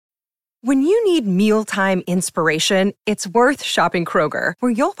When you need mealtime inspiration, it's worth shopping Kroger,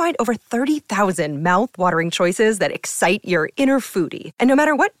 where you'll find over 30,000 mouth-watering choices that excite your inner foodie. And no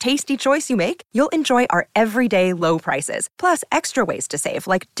matter what tasty choice you make, you'll enjoy our everyday low prices, plus extra ways to save,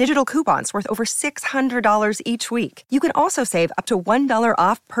 like digital coupons worth over $600 each week. You can also save up to $1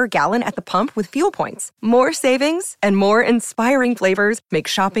 off per gallon at the pump with fuel points. More savings and more inspiring flavors make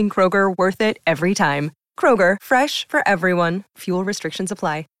shopping Kroger worth it every time. Kroger, fresh for everyone. Fuel restrictions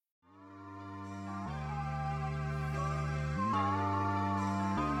apply.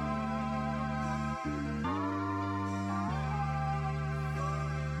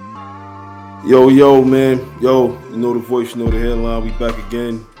 Yo, man. Yo, you know the voice, you know the headline. We back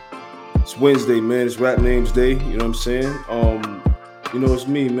again. It's Wednesday, man. It's Rap Names Day. You know what I'm saying? You know, it's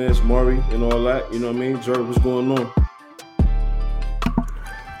me, man. It's Maury and all that. You know what I mean? Jerry, what's going on?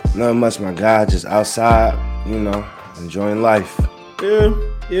 Nothing much, my guy. Just outside, you know, enjoying life.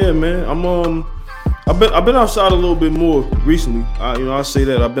 Yeah, man. I've been outside a little bit more recently. I say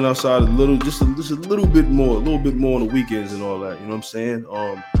that I've been outside just a little bit more on the weekends and all that. You know what I'm saying?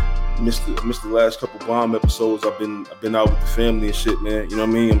 Missed the last couple bomb episodes. I've been out with the family and shit, man. You know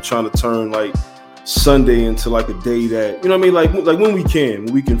what I mean? I'm trying to turn like Sunday into like a day that, you know what I mean? Like when we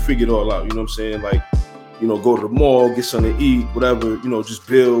can figure it all out. You know what I'm saying? Like, you know, go to the mall, get something to eat, whatever. You know, just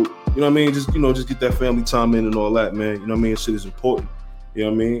build. You know what I mean? Just get that family time in and all that, man. You know what I mean? Shit is important. You know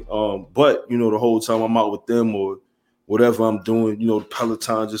what I mean? But you know, the whole time I'm out with them or whatever I'm doing, you know, the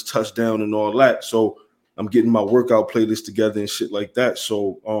Peloton just touched down and all that. So I'm getting my workout playlist together and shit like that.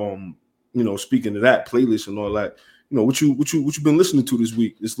 So, you know, speaking of that playlist and all that, you know, what you been listening to this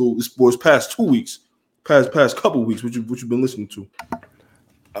week? This boy's past 2 weeks, past couple weeks. What you been listening to?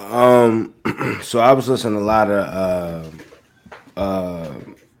 So I was listening to a lot of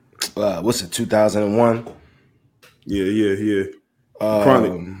what's it, 2001? Yeah.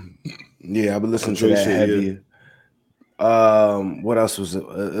 Chronic. Yeah, I've been listening to that heavy. Yeah. What else was it?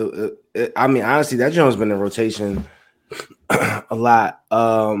 I mean, honestly, that joint's been in rotation a lot.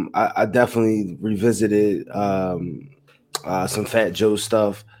 I definitely revisited some Fat Joe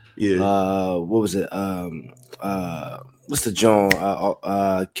stuff. Yeah. What was it? What's the joint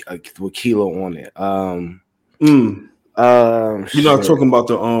with Kilo on it? You're not talking about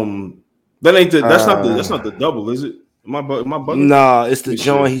the that's not the double, is it? My brother? No, it's the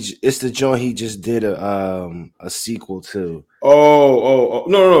joint. It's the joint he just did a sequel to. Oh,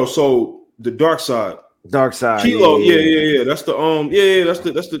 no. So the Dark Side. Kilo, yeah. That's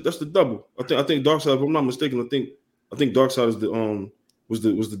the that's the double. I think Dark Side, if I'm not mistaken, I think Dark Side is the was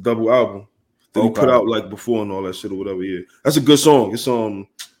the double album that he put out like before and all that shit or whatever. Yeah, that's a good song. It's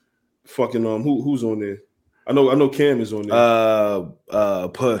fucking who's on there? I know Cam is on there.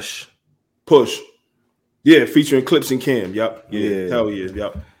 Push. Yeah, featuring Clips and Cam. Yep. Yeah. Hell yeah.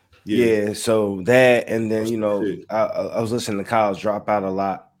 Yep. Yeah. So that, and then, you know, I was listening to College Dropout a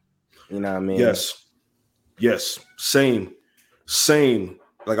lot. You know what I mean? Yes. Same.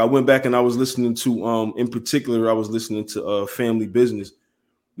 Like I went back and I was listening to in particular, I was listening to Family Business.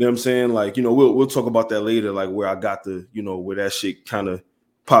 You know what I'm saying? Like, you know, we'll talk about that later, like where I got the, you know, where that shit kind of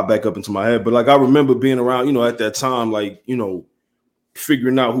popped back up into my head. But like I remember being around, you know, at that time, like, you know,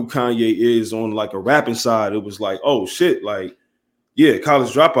 figuring out who Kanye is on like a rapping side. It was like, oh shit, like, yeah,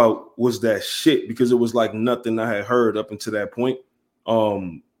 College Dropout was that shit because it was like nothing I had heard up until that point.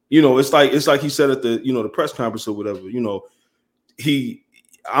 You know, it's like he said at the, you know, the press conference or whatever, you know,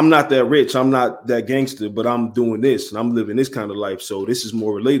 I'm not that rich, I'm not that gangster, but I'm doing this and I'm living this kind of life. So this is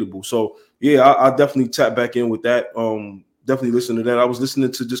more relatable. So yeah, I definitely tap back in with that. Definitely listen to that. I was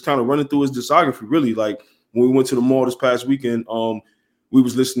listening to just kind of running through his discography, really. Like when we went to the mall this past weekend, we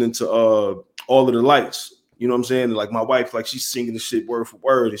was listening to All of the Lights. You know what I'm saying? And like my wife, like she's singing the shit word for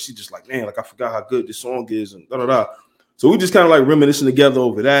word, and she just like, man, like I forgot how good this song is, and da. So we just kind of like reminiscing together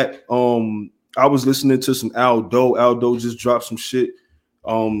over that. I was listening to some Aldo. Aldo just dropped some shit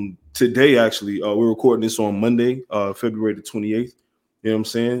today, actually. We're recording this on Monday, February the 28th. You know what I'm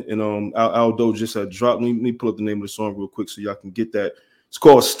saying? And Aldo just had dropped. Let me pull up the name of the song real quick so y'all can get that. It's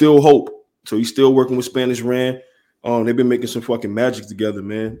called Still Hope. So he's still working with Spanish Ran. They've been making some fucking magic together,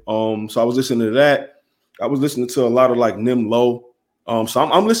 man. So I was listening to that. I was listening to a lot of like Nim Low. So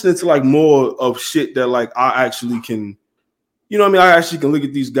I'm listening to like more of shit that like I actually can, you know what I mean? I actually can look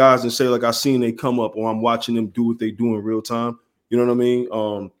at these guys and say like I seen they come up or I'm watching them do what they do in real time. You know what I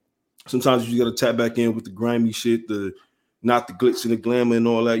mean? Sometimes you got to tap back in with the grimy shit, not the glitz and the glamour and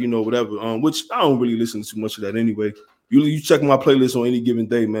all that, you know, whatever. Which I don't really listen to too much of that anyway. You check my playlist on any given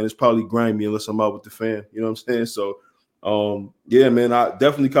day, man. It's probably grimy unless I'm out with the fam. You know what I'm saying? So, yeah, man. I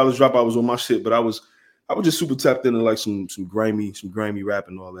definitely College Dropout was on my shit, but I was I was just super tapped into like some grimy rap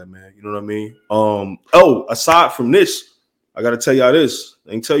and all that, man. You know what I mean? Aside from this, I gotta tell y'all this.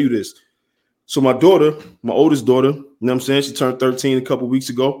 I ain't tell you this. So my daughter, my oldest daughter, you know what I'm saying? She turned 13 a couple weeks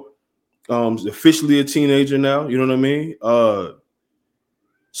ago. Officially a teenager now, you know what I mean?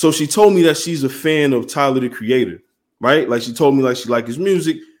 So she told me that she's a fan of Tyler the Creator, right? Like she told me like she liked his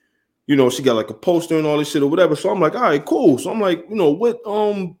music. You know, she got like a poster and all this shit or whatever. So I'm like, all right, cool. So I'm like, you know,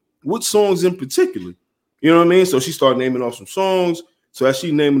 what songs in particular? You know what I mean? So she started naming off some songs. So as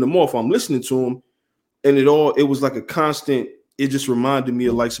she naming them off, I'm listening to them, and it was like a constant. It just reminded me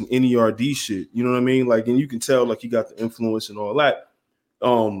of like some NERD shit. You know what I mean? Like, and you can tell like he got the influence and all that.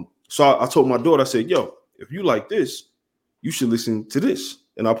 So I told my daughter, I said, yo, if you like this, you should listen to this.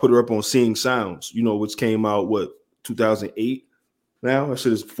 And I put her up on Seeing Sounds, you know, which came out 2008 now. That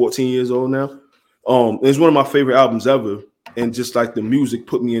shit is 14 years old now. It's one of my favorite albums ever. And just like the music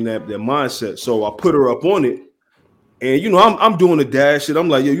put me in that mindset. So I put her up on it. And, you know, I'm doing the dad shit. I'm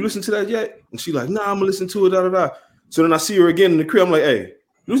like, yo, you listen to that yet? And she like, nah, I'm going to listen to it, da-da-da. So then I see her again in the crib. I'm like, hey,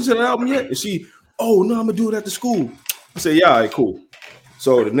 you listen to that album yet? And she, oh, no, I'm going to do it after school. I said, yeah, all right, cool.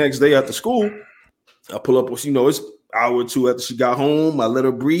 So the next day after school, I pull up, you know, it's an hour or two after she got home. I let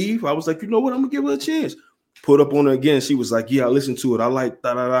her breathe. I was like, you know what? I'm going to give her a chance. Put up on her again. She was like, yeah, I listened to it. I like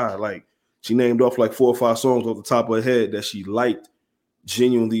da-da-da. Like, she named off like 4 or 5 songs off the top of her head that she liked,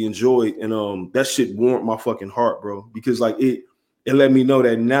 genuinely enjoyed. And that shit warmed my fucking heart, bro. Because like it let me know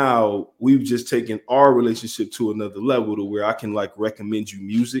that now we've just taken our relationship to another level to where I can like recommend you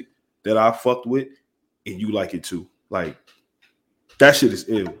music that I fucked with and you like it too. Like, that shit is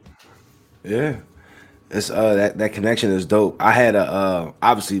ill. Yeah. It's that connection is dope. I had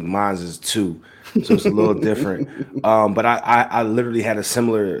obviously mine's is 2, so it's a little different. But I literally had a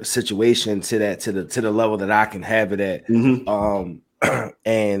similar situation to that, to the level that I can have it at. Mm-hmm.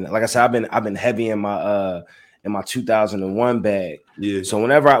 And like I said, I've been heavy in my 2001 bag. Yeah. So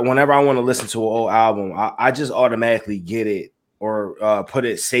whenever I want to listen to an old album, I just automatically get it or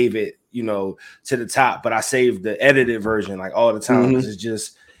save it, you know, to the top. But I save the edited version like all the time because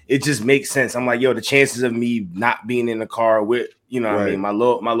it just makes sense. I'm like, yo, the chances of me not being in the car with, you know what I mean, my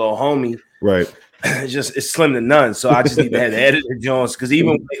little homie, right, it's slim to none. So I just need to have the edited Jones because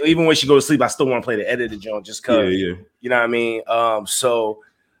even when she goes to sleep, I still want to play the edited Jones just because, you know what I mean.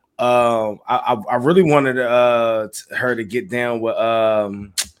 I really wanted her to get down with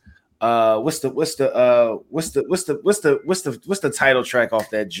what's the title track off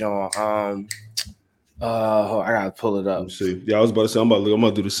that John? I gotta pull it up. Let's see. Yeah, I was about to say I'm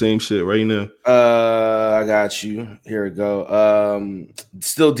gonna do the same shit right now. I got you. Here we go.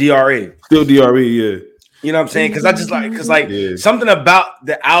 Still DRE. Still DRE, yeah. You know what I'm saying? Because I just like something about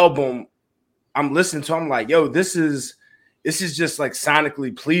the album I'm listening to. I'm like, yo, this is just like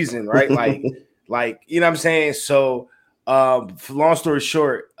sonically pleasing, right? like you know what I'm saying. So, for long story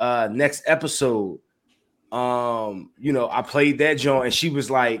short, next episode, you know, I played that joint, and she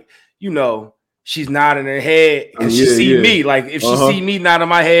was like, you know. She's nodding her head because she see me. Like if she see me nodding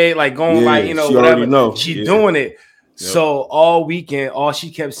my head, like going like, you know, whatever. She's doing it. Yep. So all weekend, all she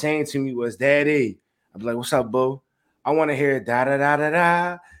kept saying to me was, Daddy. I'd be like, what's up, boo? I want to hear da da da da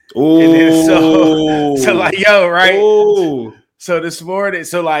da. And then so like, yo, right? Ooh. So this morning,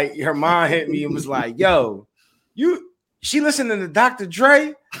 so like her mom hit me and was like, yo, she listening to Dr.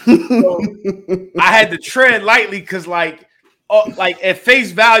 Dre. So I had to tread lightly because like at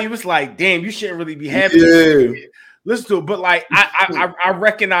face value, it's like, damn, you shouldn't really be happy. Yeah. Listen to it, but like I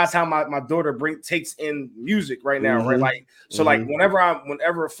recognize how my daughter takes in music right now, right? Like so, like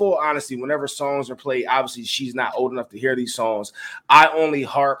whenever full honesty, whenever songs are played, obviously she's not old enough to hear these songs. I only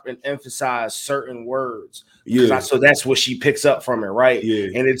harp and emphasize certain words, so that's what she picks up from it, right?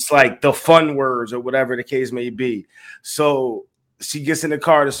 Yeah, and it's like the fun words or whatever the case may be. So she gets in the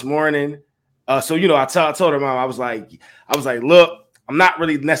car this morning. So you know, I told her mom, I was like, look, I'm not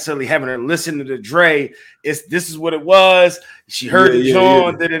really necessarily having her listen to the Dre. This is what it was. She heard the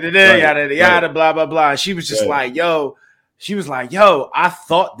John, yada yada, blah blah blah. And she was just like, yo, I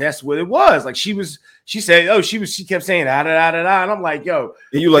thought that's what it was. Like she said, oh, she kept saying da da da da, and I'm like, yo,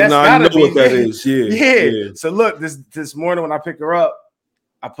 and you like, nah, I know what that is. Yeah. So look, this morning when I pick her up,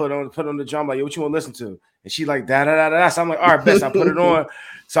 I put on the drum, like, yo, what you want to listen to? And she like da da da da. So I'm like, all right, best. I put it on.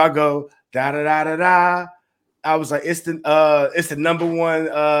 So I go da da da da da. I was like, it's the number one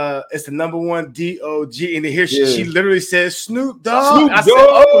DOG, and here she literally says Snoop Dogg. I said,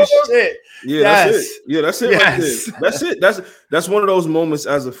 oh shit. Yeah, that's it. Yeah, that's it. Yes. Right there. That's it. That's one of those moments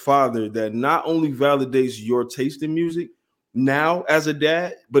as a father that not only validates your taste in music now as a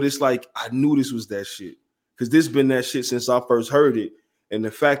dad, but it's like I knew this was that shit because this been that shit since I first heard it. And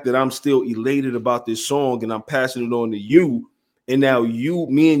the fact that I'm still elated about this song and I'm passing it on to you, and now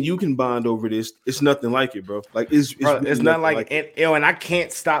me and you can bond over this. It's nothing like it, bro. Like it's really not like it. And I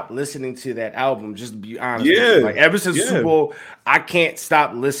can't stop listening to that album. Just to be honest, with you. Like ever since Super Bowl, I can't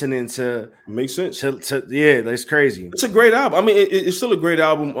stop listening to. Makes sense. Yeah, that's crazy. It's a great album. I mean, it's still a great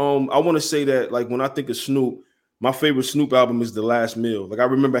album. I want to say that, like, when I think of Snoop, my favorite Snoop album is The Last Meal. Like, I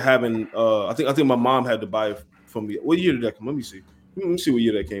remember having, I think my mom had to buy it from me. What year did that come? Let me see. Let me see what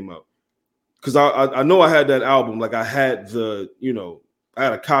year that came out. Because I know I had that album. Like, I had I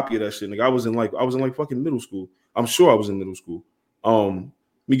had a copy of that shit. Like, I was in fucking middle school. I'm sure I was in middle school. Let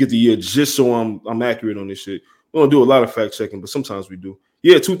me get the year just so I'm accurate on this shit. We don't do a lot of fact checking, but sometimes we do.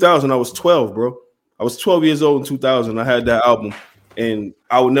 Yeah, 2000. I was 12, bro. I was 12 years old in 2000. I had that album, and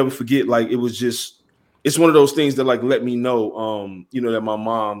I would never forget. Like, it's one of those things that, like, let me know, that my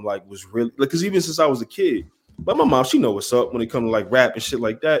mom, like, was really, like, because even since I was a kid, but my mom, she know what's up when it comes to, like, rap and shit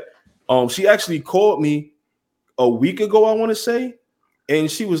like that. She actually called me a week ago, I want to say, and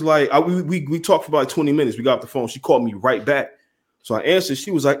she was like, we talked for about 20 minutes. We got off the phone. She called me right back, so I answered.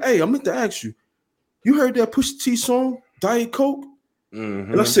 She was like, "Hey, I meant to ask you, you heard that Pusha T song, Diet Coke?"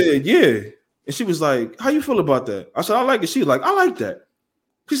 Mm-hmm. And I said, "Yeah." And she was like, "How you feel about that?" I said, "I like it." She was like, "I like that."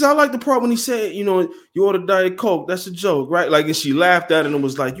 She said, "I like the part when he said, you order Diet Coke. That's a joke, right?" Like, and she laughed at it and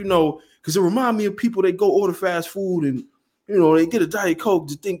was like, because it reminded me of people that go order fast food and, they get a Diet Coke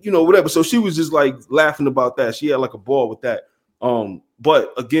to think, whatever. So she was just like laughing about that. She had like a ball with that.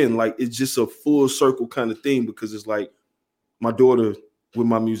 But again, like, it's just a full circle kind of thing, because it's like my daughter with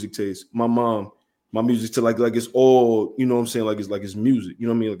my music taste, my mom, my music to like it's all, you know what I'm saying? Like it's music, you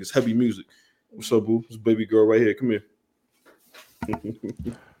know what I mean? Like it's heavy music. What's up, boo? This baby girl right here. Come here.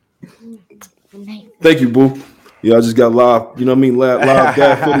 Thank you, boo. Yeah, I just got live, you know what I mean? Live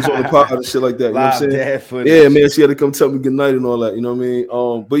dad footage on the pod and shit like that. You know what I'm saying? Dad footage. Yeah, man, she had to come tell me good night and all that, you know what I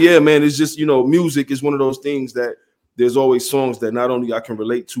mean? But yeah, man, it's just, music is one of those things that there's always songs that not only I can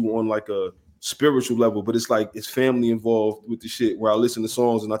relate to on like a spiritual level, but it's like it's family involved with the shit where I listen to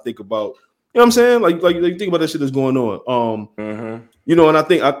songs and I think about, you know what I'm saying? Like you think about that shit that's going on. And I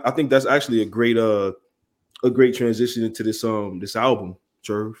think that's actually a great transition into this album,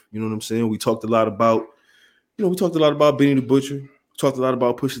 Jerv. You know what I'm saying? We talked a lot about Benny the Butcher, talked a lot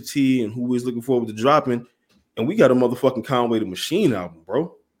about Pusha T and who we're looking forward to dropping, and we got a motherfucking Conway the Machine album,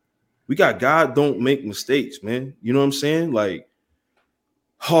 bro. We got God Don't Make Mistakes, man. You know what I'm saying? Like,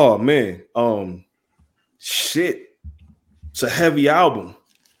 oh man, shit. It's a heavy album.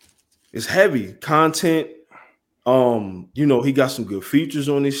 It's heavy content. He got some good features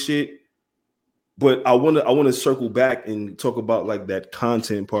on this shit. But I want to circle back and talk about like that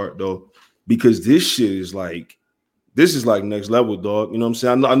content part though, because this shit is like next level, dog. You know what I'm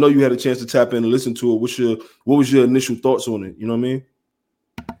saying? I know you had a chance to tap in and listen to it. What was your initial thoughts on it? You know what I mean?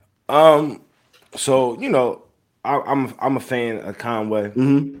 So I'm a fan of Conway.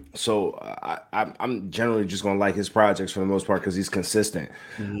 Mm-hmm. So I'm generally just gonna like his projects for the most part because he's consistent.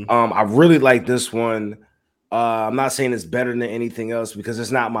 Mm-hmm. I really like this one. I'm not saying it's better than anything else because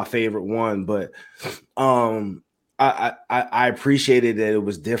it's not my favorite one, but I appreciated that it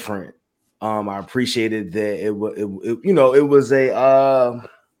was different. I appreciated that it was a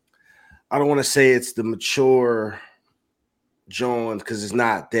I don't want to say it's the mature John because it's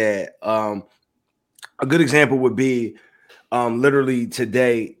not that. A good example would be literally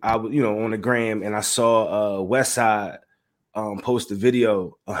today I was on the gram and I saw Westside post a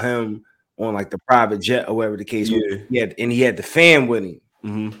video of him on like the private jet or whatever the case was. He had the fan with him.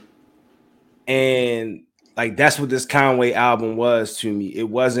 Mm-hmm. And like that's what this Conway album was to me. It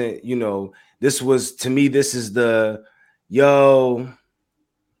wasn't, this was to me, this is the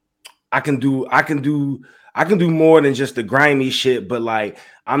I can do more than just the grimy shit, but like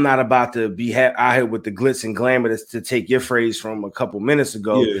I'm not about to be out here with the glitz and glamour to take your phrase from a couple minutes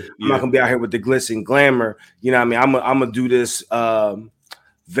ago. I'm not gonna be out here with the glitz and glamour. You know what I mean? I'm gonna do this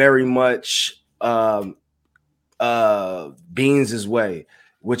very much Beans' way,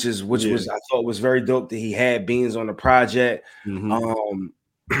 which was I thought was very dope that he had Beans on the project. Mm-hmm.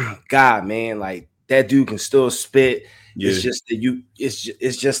 God, man, like that dude can still spit. Yeah. It's just that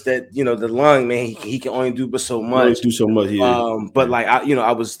it's just that the lung, man, he can only do but so much. But like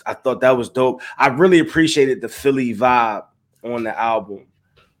I thought that was dope. I really appreciated the Philly vibe on the album.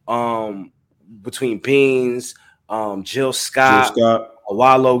 Between Beans, Jill Scott,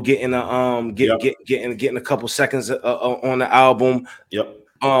 Wallow getting getting a couple seconds on the album. Yep.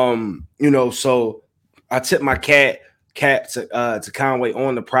 So I tip my cap to Conway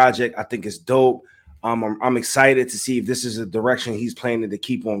on the project. I think it's dope. I'm excited to see if this is a direction he's planning to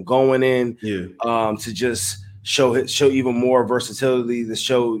keep on going in. Yeah. To just show even more versatility, to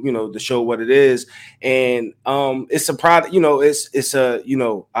show what it is. And it's a product, it's a,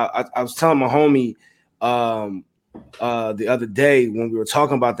 I was telling my homie the other day when we were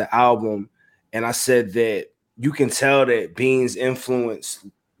talking about the album, and I said that you can tell that Beans influenced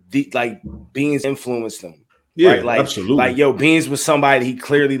them. Yeah, right? absolutely. Like, Beans was somebody he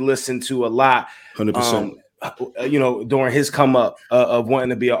clearly listened to a lot. 100%. During his come up of wanting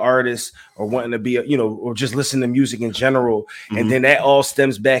to be an artist or wanting to be or just listen to music in general. Mm-hmm. And then that all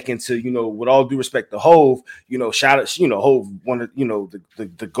stems back into, with all due respect to Hove, shout out, Hove, one of,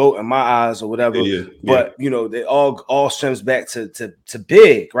 the GOAT in my eyes or whatever. Yeah. But, they all stems back to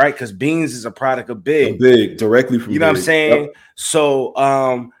Big, right? Because Beans is a product of Big. Big, directly from Know what I'm saying? Yep. So,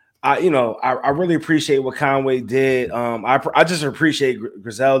 I really appreciate what Conway did. I just appreciate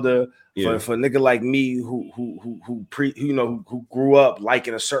Griselda for a nigga like me who grew up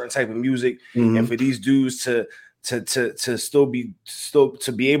liking a certain type of music, mm-hmm. and for these dudes to still be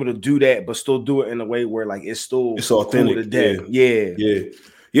able to do that, but still do it in a way where like it's authentic. Cool today.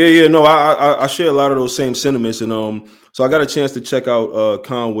 Yeah. No, I share a lot of those same sentiments, and so I got a chance to check out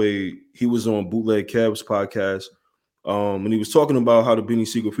Conway. He was on Bootleg Kev's podcast. And he was talking about how the Beanie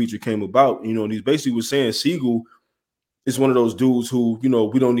Sigel feature came about, and he basically was saying Sigel is one of those dudes who,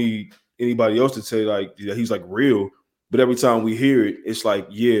 we don't need anybody else to say like he's like real, but every time we hear it, it's like,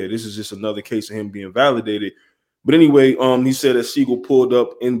 yeah, this is just another case of him being validated. But anyway, he said that Sigel pulled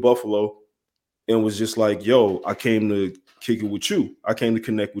up in Buffalo and was just like, yo, I came to kick it with you. I came to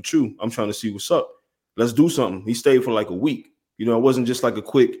connect with you. I'm trying to see what's up. Let's do something. He stayed for like a week. It wasn't just like a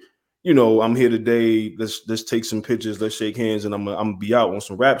quick, I'm here today. Let's take some pictures. Let's shake hands, and I'm gonna be out on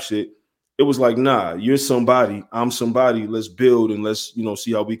some rap shit. It was like, nah, you're somebody. I'm somebody. Let's build and let's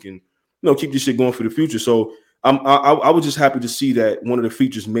see how we can keep this shit going for the future. So I was just happy to see that one of the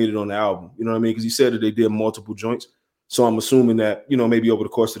features made it on the album. You know what I mean? Because he said that they did multiple joints. So I'm assuming that maybe over the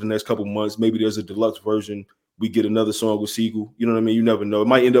course of the next couple months, maybe there's a deluxe version. We get another song with Sigel. You know what I mean? You never know. It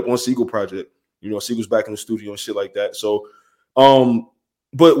might end up on Sigel project. Sigel's back in the studio and shit like that. So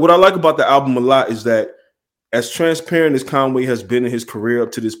but what I like about the album a lot is that as transparent as Conway has been in his career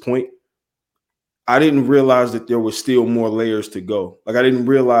up to this point, I didn't realize that there were still more layers to go. Like, I didn't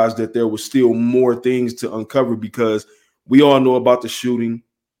realize that there was still more things to uncover, because we all know about the shooting.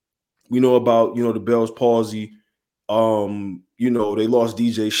 We know about, the Bell's palsy. They lost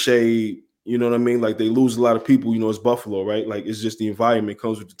DJ Shade. You know what I mean? Like, they lose a lot of people, it's Buffalo, right? Like, it's just the environment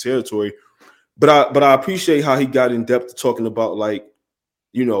comes with the territory. But I appreciate how he got in depth to talking about, like,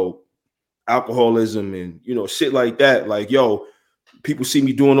 alcoholism and, shit like that. Like, yo, people see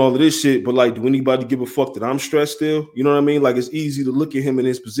me doing all of this shit, but like, do anybody give a fuck that I'm stressed still? You know what I mean? Like, it's easy to look at him in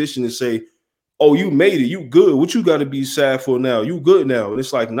his position and say, oh, you made it. You good. What you got to be sad for now? You good now. And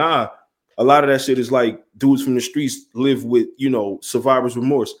it's like, nah, a lot of that shit is like dudes from the streets live with, survivor's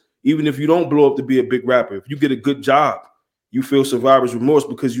remorse. Even if you don't blow up to be a big rapper, if you get a good job, you feel survivor's remorse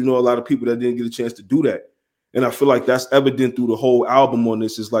because a lot of people that didn't get a chance to do that. And I feel like that's evident through the whole album on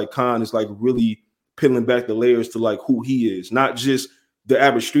this. Is like Khan is like really peeling back the layers to like who he is, not just the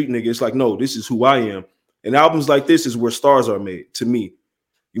average street nigga. It's like, no, this is who I am. And albums like this is where stars are made, to me.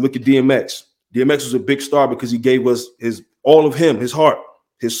 You look at DMX. DMX was a big star because he gave us all of him, his heart,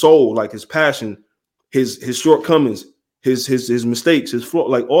 his soul, like his passion, his shortcomings, his mistakes, his flaw,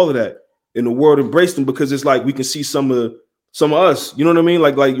 like all of that. And the world embraced him because it's like we can see some of us, you know what I mean?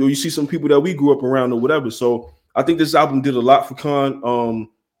 Like you see some people that we grew up around or whatever. So I think this album did a lot for Khan.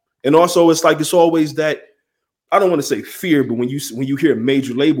 And also it's like, it's always that, I don't want to say fear, but when you hear a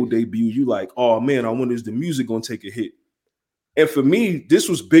major label debut, you like, oh man, I wonder is the music gonna take a hit? And for me, this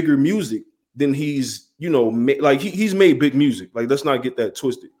was bigger music than he's, he's made big music. Like, let's not get that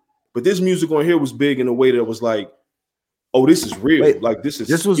twisted. But this music on here was big in a way that was like, oh, this is real. Wait, like this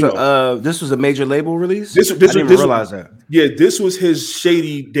was a major label release. I didn't realize that. Yeah, this was his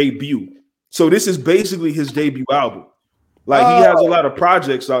Shady debut. So this is basically his debut album. Like he has a lot of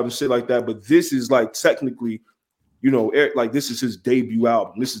projects out and shit like that, but this is like technically, like this is his debut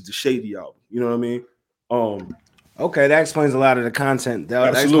album. This is the Shady album. You know what I mean? Okay, that explains a lot of the content.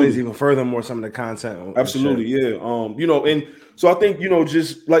 That explains even furthermore some of the content. Absolutely, yeah. And so I think,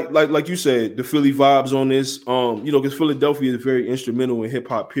 just like you said, the Philly vibes on this, because Philadelphia is very instrumental in hip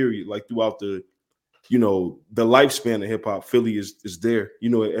hop, period. Like throughout the lifespan of hip hop, Philly is there.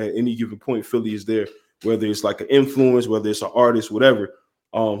 At any given point, Philly is there, whether it's like an influence, whether it's an artist, whatever.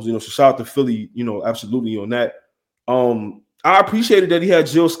 So shout out to Philly, absolutely on that. I appreciated that he had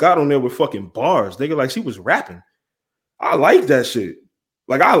Jill Scott on there with fucking bars. Nigga, like she was rapping. I like that shit.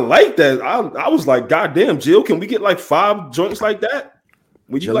 Like I like that. I was like, God damn, Jill, can we get like 5 joints like that?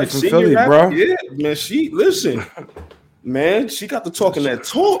 When you Jelly like from singing Philly, rap, bro. yeah, man. Listen, man, she got to talking that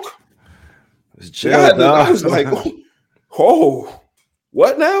talk. I was like, oh,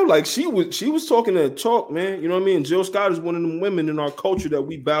 what now? Like she was talking that talk, man. You know what I mean? Jill Scott is one of them women in our culture that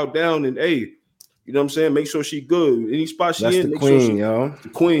we bow down and hey, you know what I'm saying? Make sure she good. Any spot she That's in, the make queen, sure yo. the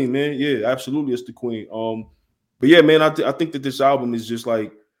queen, man. Yeah, absolutely, it's the queen. But yeah, man, I think that this album is just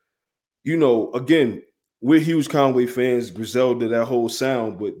like, you know, again, we're huge Conway fans, Griselda, that whole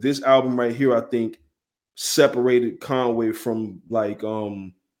sound. But this album right here, I think, separated Conway from like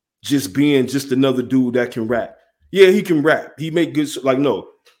just being just another dude that can rap. Yeah, he can rap. He make good like no.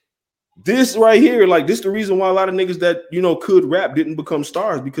 This right here, like this the reason why a lot of niggas that you know could rap didn't become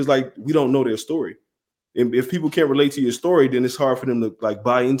stars because like we don't know their story. And if people can't relate to your story, then it's hard for them to like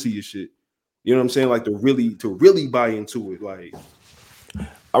buy into your shit. You know what I'm saying? Like to really buy into it. Like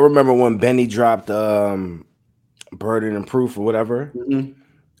I remember when Benny dropped Burden and Proof or whatever. mm-hmm. And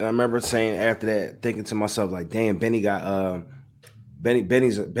I remember saying after that, thinking to myself, like, damn, Benny got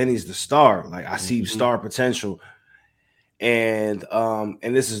Benny's the star. Like I see star potential. And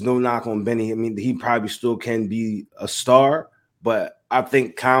this is no knock on Benny. I mean, he probably still can be a star, but I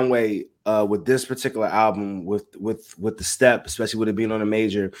think Conway with this particular album, with the step, especially with it being on a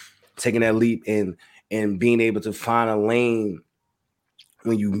major, taking that leap and being able to find a lane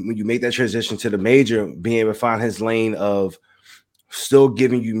when you make that transition to the major, being able to find his lane of still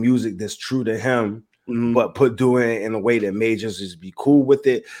giving you music that's true to him, but doing it in a way that majors is be cool with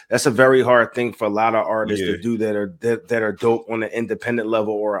it. That's a very hard thing for a lot of artists to do that are dope on an independent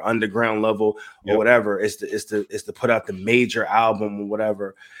level or underground level or whatever. Is to put out the major album or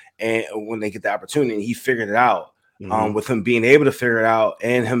whatever. And when they get the opportunity, he figured it out. With him being able to figure it out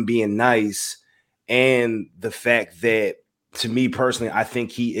and him being nice, and the fact that, to me personally, I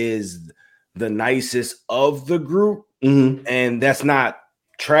think he is the nicest of the group, and that's not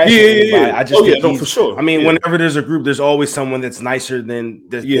trash. Yeah. I just think for sure. I mean, whenever there's a group, there's always someone that's nicer than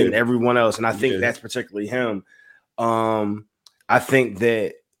everyone else, and I think that's particularly him. I think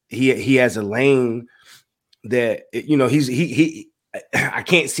that he has a lane that you know he I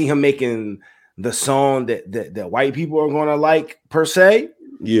can't see him making the song that white people are going to like per se.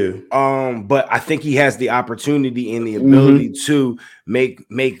 Yeah. But I think he has the opportunity and the ability to make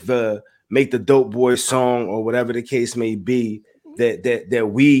the Dope Boy song or whatever the case may be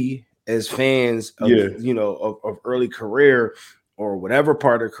that we as fans of you know of early career or whatever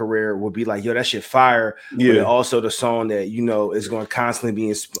part of career will be like, yo, that shit fire. But also the song that you know is going to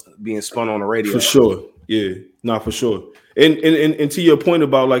constantly being spun on the radio. For sure. Yeah, not for sure. And to your point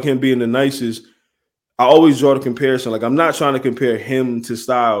about like him being the nicest, I always draw the comparison. Like I'm not trying to compare him to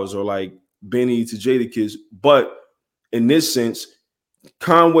Styles or like Benny to Jadakiss, but in this sense,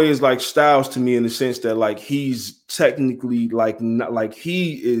 Conway is like Styles to me in the sense that like he's technically like not like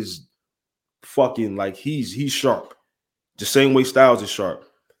he is fucking like he's sharp, the same way Styles is sharp.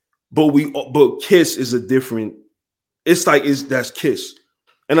 But Kiss is a different. It's like that's Kiss,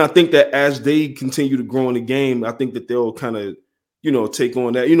 and I think that as they continue to grow in the game, I think that they'll kind of you know take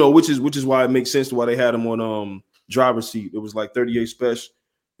on that, you know, which is why it makes sense to why they had him on driver's seat. It was like 38 Special,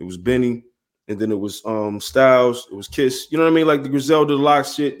 it was Benny. And then it was Styles, it was Kiss. You know what I mean? Like the Griselda Lock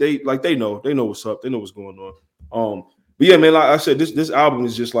shit. They know what's up. They know what's going on. But yeah, man, like I said, this album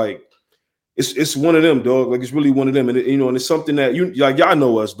is just like it's one of them, dog. Like it's really one of them. And you know, and it's something that you like y'all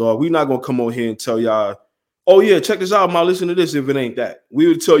know us, dog. We're not gonna come on here and tell y'all, oh yeah, check this album out, listen to this if it ain't that. We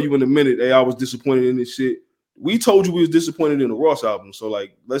would tell you in a minute, hey, I was disappointed in this shit. We told you we was disappointed in the Ross album. So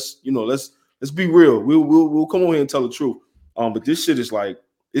like let's be real. We'll come on here and tell the truth. But this shit is like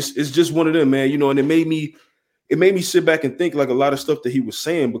it's just one of them, man, you know, and it made me sit back and think like a lot of stuff that he was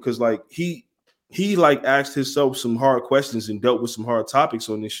saying because like he like asked himself some hard questions and dealt with some hard topics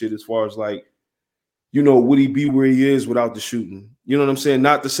on this shit as far as like, you know, would he be where he is without the shooting? You know what I'm saying?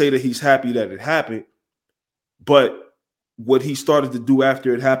 Not to say that he's happy that it happened, but what he started to do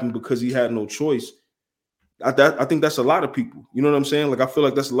after it happened because he had no choice. I think that's a lot of people. You know what I'm saying? Like I feel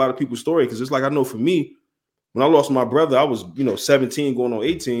like that's a lot of people's story because it's like I know for me, when I lost my brother, I was, 17 going on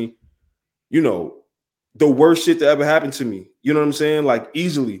 18, the worst shit that ever happened to me. You know what I'm saying? Like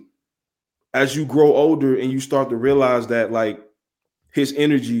easily, as you grow older and you start to realize that like his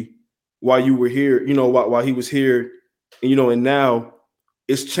energy while you were here, while he was here, and now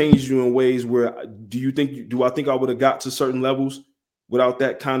it's changed you in ways where do I think I would have got to certain levels without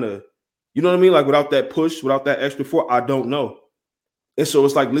that kind of, you know what I mean? Like without that push, without that extra force, I don't know. And so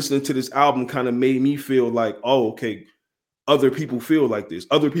it's like listening to this album kind of made me feel like, oh, okay, other people feel like this.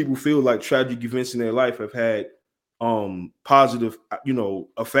 Other people feel like tragic events in their life have had positive,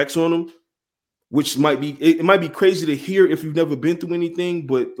 effects on them. which might be crazy to hear if you've never been through anything,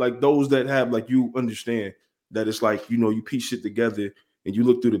 but like those that have, like, you understand that it's like, you know, you piece shit together and you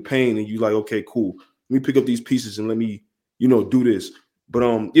look through the pain and you like, okay, cool. Let me pick up these pieces and let me, you know, do this.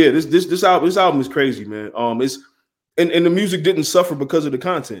 But yeah, this album is crazy, man. It's and the music didn't suffer because of the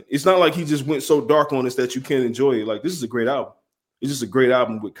content. It's not like he just went so dark on us that you can't enjoy it. Like, this is a great album. It's just a great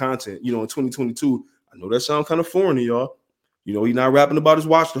album with content. You know, in 2022, I know that sounds kind of foreign to y'all. You know, he's not rapping about his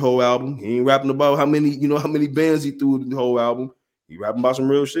watch the whole album. He ain't rapping about how many bands he threw the whole album. He rapping about some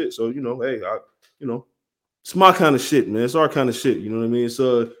real shit. So, you know, hey, it's my kind of shit, man. It's our kind of shit. You know what I mean?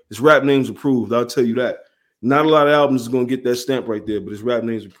 It's Rap Names Approved. I'll tell you that. Not a lot of albums is gonna get that stamp right there, but it's Rap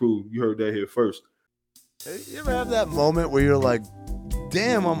Names Approved. You heard that here first. You ever have that moment where you're like,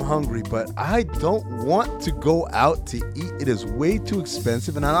 damn, I'm hungry, but I don't want to go out to eat. It is way too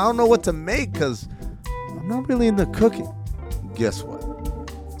expensive, and I don't know what to make because I'm not really into cooking. Guess what?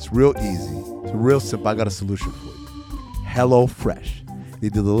 It's real easy. It's real simple. I got a solution for you. HelloFresh.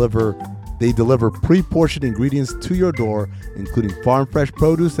 They deliver pre-portioned ingredients to your door, including farm fresh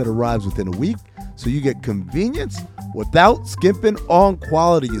produce that arrives within a week, so you get convenience without skimping on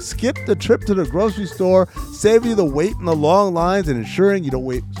quality. You skip the trip to the grocery store, save you the wait in the long lines, and ensuring you don't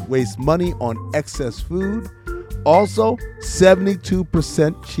waste money on excess food. Also,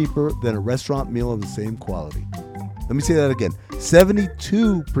 72% cheaper than a restaurant meal of the same quality. Let me say that again.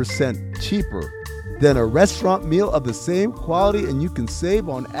 72% cheaper than a restaurant meal of the same quality, and you can save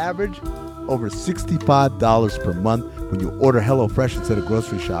on average over $65 per month when you order HelloFresh instead of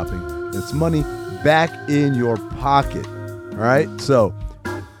grocery shopping. It's money back in your pocket. All right? So,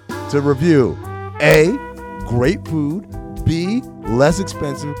 to review, A, great food. B, less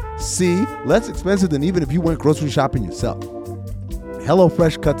expensive. C, less expensive than even if you went grocery shopping yourself.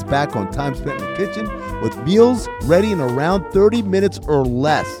 HelloFresh cuts back on time spent in the kitchen with meals ready in around 30 minutes or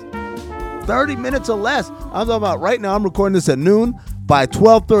less. 30 minutes or less. I'm talking about right now, I'm recording this at noon. By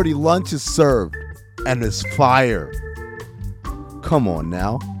 12:30, lunch is served. And it's fire. Come on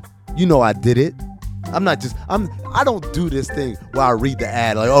now. You know I did it. I don't do this thing while I read the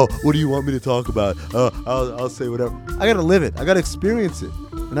ad. Like, oh, what do you want me to talk about? I'll say whatever. I got to live it. I got to experience it.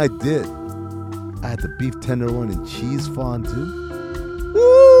 And I did. I had the beef tenderloin and cheese fondue.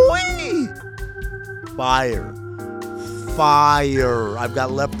 Woo-wee! Fire. I've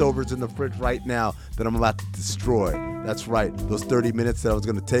got leftovers in the fridge right now that I'm about to destroy. That's right. Those 30 minutes that I was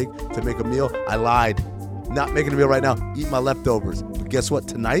going to take to make a meal, I lied. Not making a meal right now. Eat my leftovers. But guess what?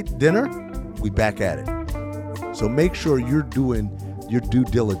 Tonight, dinner, we back at it. So make sure you're doing your due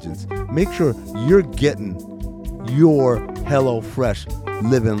diligence. Make sure you're getting your HelloFresh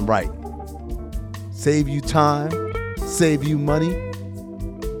living right. Save you time, save you money.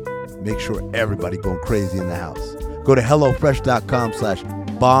 Make sure everybody going crazy in the house. Go to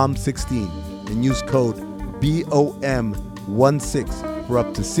HelloFresh.com/bomb16 and use code BOM16 for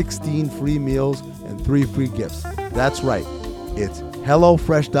up to 16 free meals and 3 free gifts. That's right. It's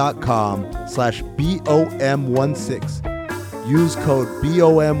HelloFresh.com/BOM16. Use code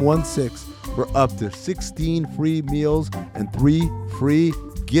BOM16 for up to 16 free meals and 3 free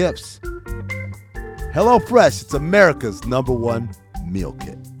gifts. HelloFresh, it's America's #1 meal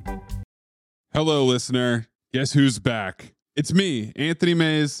kit. Hello, listener. Guess who's back? It's me, Anthony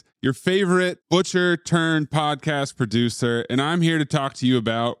Mays, your favorite butcher turned podcast producer, and I'm here to talk to you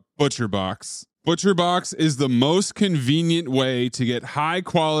about ButcherBox. ButcherBox is the most convenient way to get high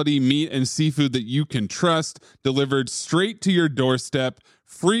quality meat and seafood that you can trust delivered straight to your doorstep,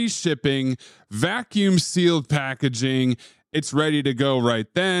 free shipping, vacuum sealed packaging. It's ready to go right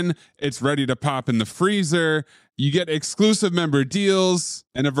then. It's ready to pop in the freezer. You get exclusive member deals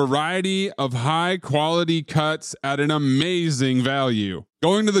and a variety of high quality cuts at an amazing value.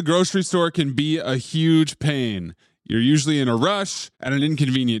 Going to the grocery store can be a huge pain. You're usually in a rush at an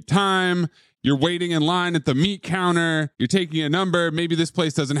inconvenient time. You're waiting in line at the meat counter. You're taking a number. Maybe this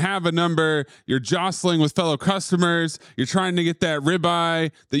place doesn't have a number. You're jostling with fellow customers. You're trying to get that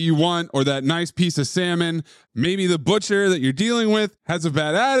ribeye that you want or that nice piece of salmon. Maybe the butcher that you're dealing with has a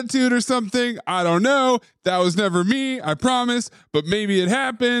bad attitude or something. I don't know. That was never me, I promise. But maybe it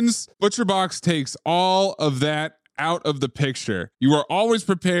happens. ButcherBox takes all of that out of the picture. You are always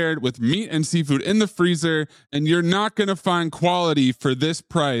prepared with meat and seafood in the freezer, and you're not going to find quality for this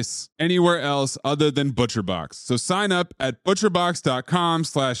price anywhere else other than ButcherBox. So sign up at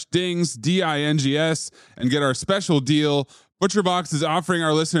butcherbox.com/dings, DINGS, and get our special deal, ButcherBox is offering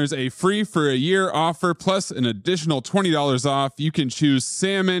our listeners a free for a year offer plus an additional $20 off. You can choose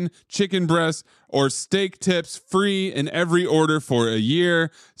salmon, chicken breast, or steak tips free in every order for a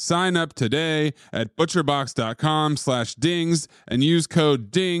year. Sign up today at butcherbox.com/dings and use code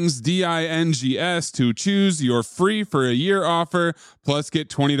DINGS, DINGS, to choose your free for a year offer plus get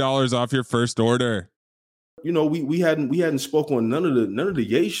 $20 off your first order. You know, we hadn't spoke on none of the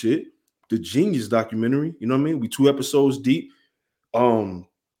Ye shit. The Genius documentary, you know what I mean? We 2 episodes deep. By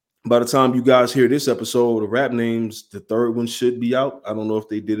the time you guys hear this episode, the Rap Names, the 3rd one should be out. I don't know if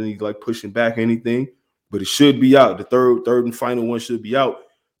they did any like pushing back or anything, but it should be out. The third and final one should be out.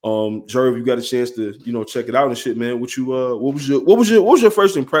 Jerv, you got a chance to, you know, check it out and shit, man. What was your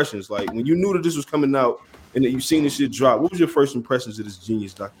first impressions? Like when you knew that this was coming out and that you seen this shit drop, what was your first impressions of this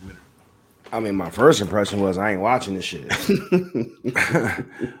Genius documentary? I mean, my first impression was I ain't watching this shit.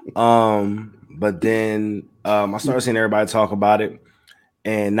 But then I started seeing everybody talk about it,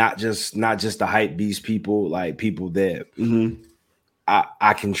 and not just the hype beast people, like people that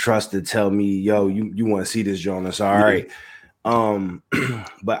I can trust to tell me, yo, you want to see this, Jonas? All right.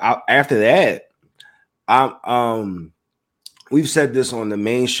 But after that, we've said this on the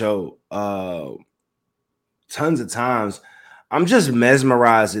main show tons of times. I'm just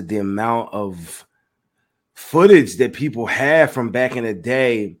mesmerized at the amount of footage that people have from back in the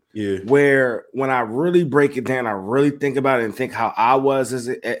day. Yeah. Where when I really break it down, I really think about it and think how I was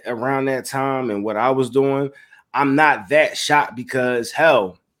around that time and what I was doing. I'm not that shocked because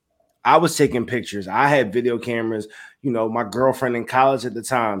hell, I was taking pictures. I had video cameras. You know, my girlfriend in college at the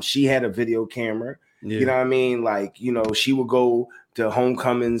time, she had a video camera. Yeah. You know what I mean? Like, you know, she would go to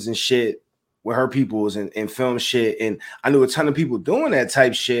homecomings and shit with her peoples and film shit. And I knew a ton of people doing that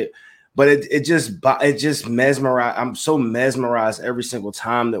type shit, but it just mesmerized. I'm so mesmerized every single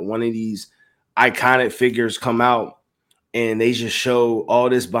time that one of these iconic figures come out and they just show all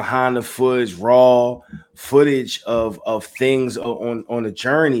this behind the footage, raw footage of things on the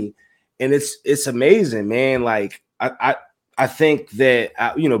journey. And it's amazing, man. Like I think that,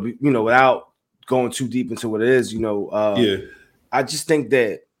 you know, without going too deep into what it is, you know, I just think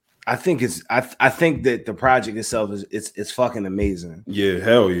that, I think that the project itself it's fucking amazing. Yeah,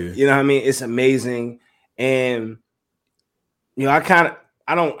 hell yeah. You know what I mean? It's amazing. And you know, I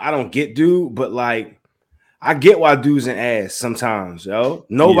don't get dude, but like I get why dude's an ass sometimes, yo.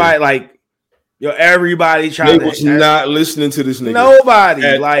 Nobody like yo, everybody trying to was not listening to this nigga. Nobody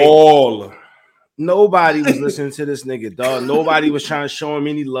at like all. Nobody was listening to this nigga, dog. Nobody was trying to show him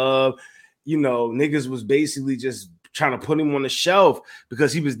any love. You know, niggas was basically just trying to put him on the shelf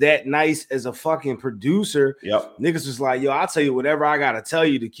because he was that nice as a fucking producer. Yep. Niggas was like, yo, I'll tell you whatever I gotta tell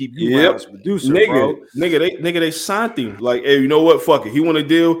you to keep you as a producer, bro. They signed him. Like, hey, you know what? Fuck it. He want a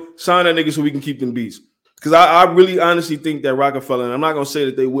deal, sign that nigga so we can keep them beats. Because I really honestly think that Rockefeller, and I'm not gonna say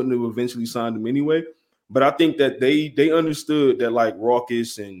that they wouldn't have eventually signed him anyway, but I think that they understood that like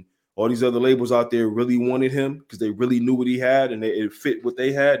Rawkus and all these other labels out there really wanted him because they really knew what he had and it fit what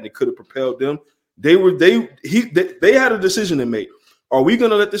they had and it could have propelled them. They had a decision to make. Are we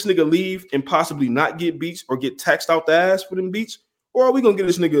gonna let this nigga leave and possibly not get beats or get taxed out the ass for them beats, or are we gonna get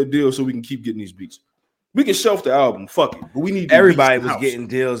this nigga a deal so we can keep getting these beats? We can shelf the album, fuck it, but we need everybody was getting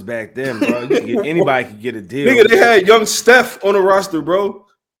deals back then, bro. Anybody could get a deal. Nigga, they had Young Steph on the roster, bro.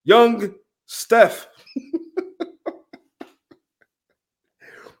 Young Steph.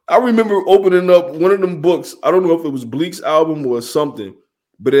 I remember opening up one of them books. I don't know if it was Bleak's album or something.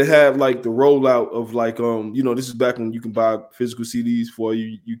 But it had like the rollout of like you know, this is back when you can buy physical CDs for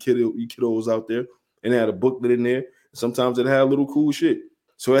you kiddos out there, and it had a booklet in there. Sometimes it had a little cool shit.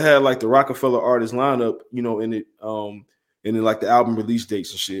 So it had like the Rockefeller artist lineup, you know, in it, and then like the album release dates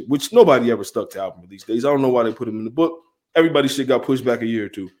and shit, which nobody ever stuck to album release dates. I don't know why they put them in the book. Everybody's shit got pushed back a year or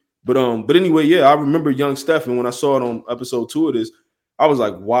two. But anyway, yeah, I remember Young Steph, and when I saw it on episode 2 of this, I was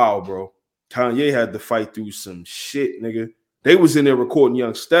like, wow, bro, Kanye had to fight through some shit, nigga. They was in there recording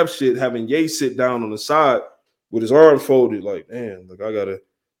Young Steph shit, having Ye sit down on the side with his arm folded, like, man, like I gotta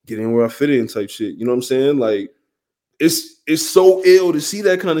get in where I fit in type shit. You know what I'm saying? Like, it's so ill to see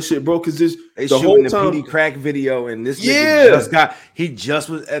that kind of shit, bro. Because they the whole time the PD Crack video, and this nigga just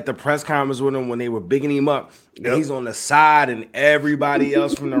was at the press conference with him when they were bigging him up. And he's on the side, and everybody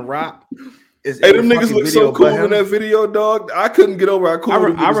else from the Rock. Hey, them niggas look so cool in that video, dog. I couldn't get over. I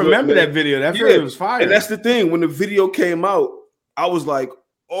remember that video. That video was fire. And that's the thing. When the video came out, I was like,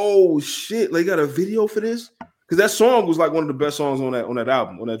 "Oh shit! They got a video for this?" Because that song was like one of the best songs on that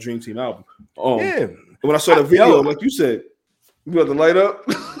album, on that Dream Team album. When I saw the video, like you said, you got the light up.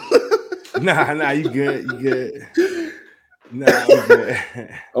 Nah, you good. You good. Nah, I'm good.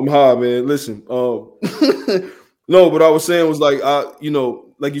 I'm high, man. Listen, let No, but I was saying was like,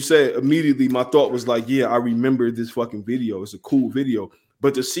 like you said, immediately my thought was like, yeah, I remember this fucking video. It's a cool video.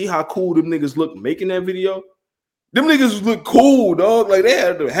 But to see how cool them niggas look making that video, them niggas look cool, dog. Like they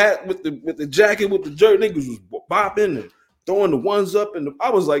had the hat with the jacket with the jerk. Niggas was bopping and throwing the ones up, and I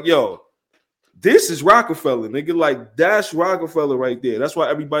was like, yo, this is Rockefeller, nigga. Like that's Rockefeller right there. That's why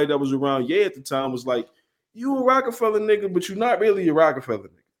everybody that was around Ye at the time was like, you a Rockefeller nigga, but you're not really a Rockefeller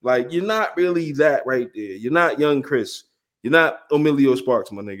nigga. Like you're not really that right there. You're not young Chris. You're not Emilio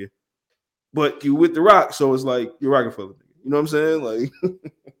Sparks, my nigga. But you with the Rock, so it's like you're Rockefeller nigga. You know what I'm saying? Like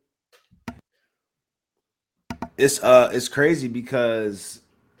it's crazy because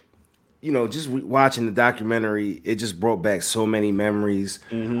just watching the documentary, it just brought back so many memories.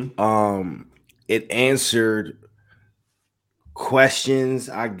 Mm-hmm. It answered questions,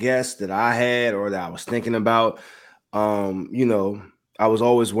 I guess, that I had or that I was thinking about. I was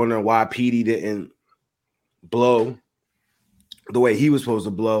always wondering why Petey didn't blow the way he was supposed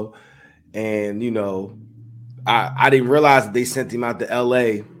to blow. And, I didn't realize that they sent him out to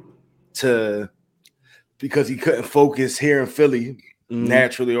LA because he couldn't focus here in Philly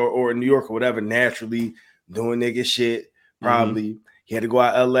naturally or in New York or whatever, naturally doing nigga shit. Probably he had to go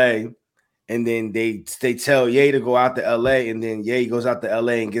out LA, and then they tell Ye to go out to LA, and then Ye goes out to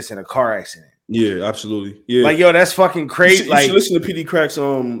LA and gets in a car accident. Yeah, absolutely. Yeah, like yo, that's fucking crazy. You should listen to PD Crack's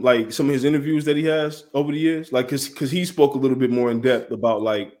like some of his interviews that he has over the years, like because he spoke a little bit more in depth about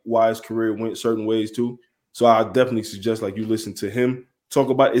like why his career went certain ways too. So I definitely suggest like you listen to him talk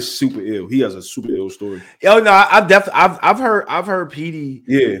about it. It's super ill. He has a super ill story. Yo, no, I've heard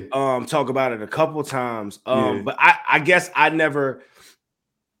PD talk about it a couple times. But I guess I never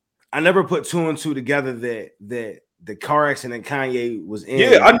put two and two together that the car accident Kanye was in.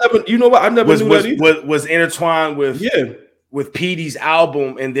 Yeah, I never knew that was intertwined with PD's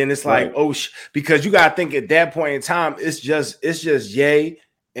album, and then it's like, because you gotta think at that point in time, it's just Ye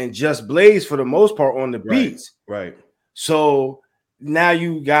and Just Blaze for the most part on the beats. Right. So now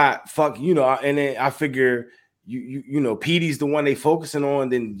you got and then I figure PD's the one they focusing on,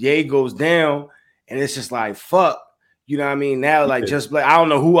 then Ye goes down, and it's just like fuck. You know what I mean? Now, like, just like I don't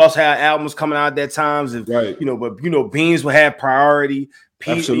know who else had albums coming out at that times, but Beans would have priority.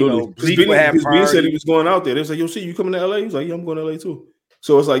 Absolutely. Beans said he was going out there. They was like, yo, see, you coming to LA? He was like, yeah, I'm going to LA too.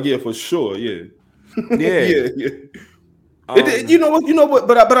 So it's like, yeah, for sure, yeah. Yeah. You know what?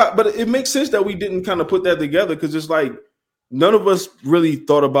 But it makes sense that we didn't kind of put that together because it's like none of us really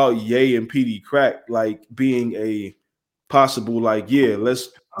thought about Ye and PD Crack like being a possible let's.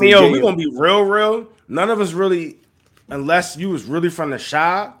 We're gonna be real. None of us really. Unless you was really from the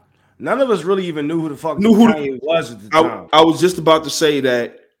shop, none of us really even knew who the fuck Kanye was at the time. I was just about to say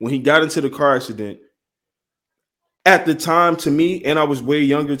that when he got into the car accident, at the time to me, and I was way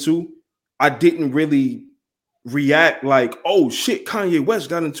younger too, I didn't really react like, oh shit, Kanye West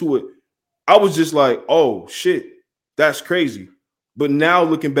got into it. I was just like, oh shit, that's crazy. But now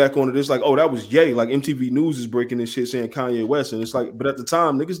looking back on it, it's like, oh, that was Ye. Like MTV News is breaking this shit saying Kanye West. And it's like, but at the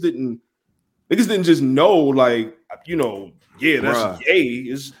time, niggas didn't just know, like, that's Ye.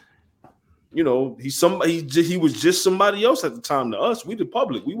 Is he was just somebody else at the time to us. We the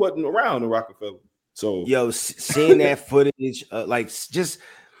public. We wasn't around in Rockefeller. So seeing that footage, just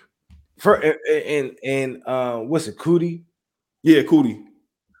for and what's it, Coodie? Yeah, Coodie.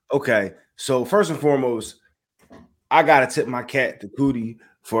 Okay, so first and foremost, I gotta tip my cat to Coodie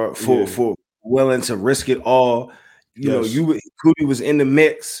for willing to risk it all. Coodie was in the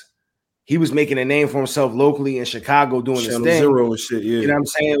mix. He was making a name for himself locally in Chicago doing Channel his thing. Zero and shit, yeah. You know what I'm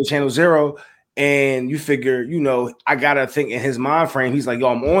saying? Channel Zero. And you figure, I gotta think in his mind frame, he's like, yo,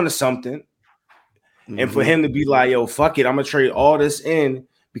 I'm on to something. Mm-hmm. And for him to be like, yo, fuck it, I'm gonna trade all this in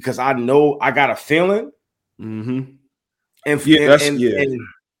because I know I got a feeling. Mm-hmm.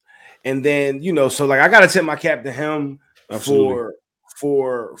 And then, so like I gotta tip my cap to him. Absolutely.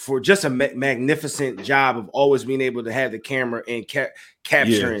 for just a magnificent job of always being able to have the camera and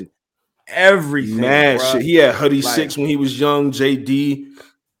capturing everything. Man, shit. He had Huddy 6 when he was young, JD,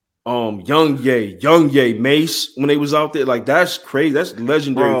 young Ye, Mace when they was out there. Like that's crazy. That's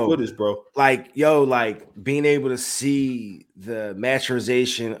legendary footage, bro. Like being able to see the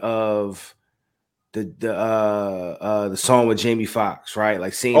maturization of the song with Jamie Foxx, right?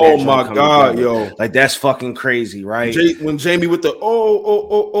 Like seeing oh my god, yo, like that's fucking crazy, right? When Jamie with the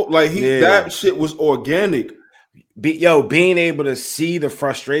like that shit was organic. Being able to see the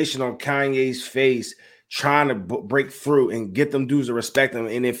frustration on Kanye's face, trying to break through and get them dudes to respect him,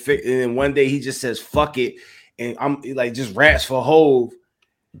 and then one day he just says "fuck it," and I'm like just raps for Hove,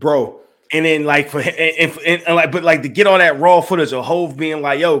 bro. And then like but like to get all that raw footage of Hov being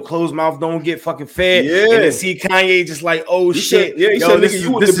like, yo, closed mouth don't get fucking fed. Yeah. And then see Kanye just like, oh shit.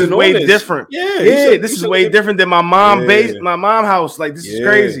 This is way different. This is way different than my mom my mom house. Like this is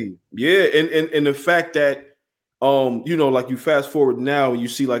crazy. Yeah, and the fact that like you fast forward now and you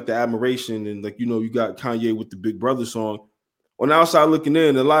see like the admiration and like you got Kanye with the Big Brother song. On the outside looking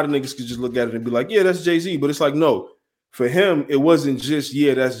in, a lot of niggas could just look at it and be like, yeah, that's Jay-Z. But it's like, no. For him, it wasn't just,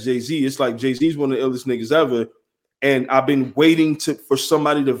 that's Jay-Z. It's like Jay-Z's one of the illest niggas ever. And I've been waiting for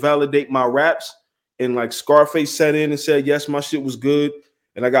somebody to validate my raps. And like Scarface sat in and said, yes, my shit was good.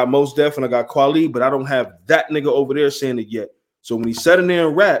 And I got Mos Def and I got Kweli, but I don't have that nigga over there saying it yet. So when he sat in there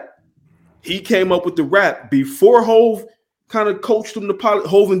and rap, he came up with the rap before Hov kind of coached him to polish.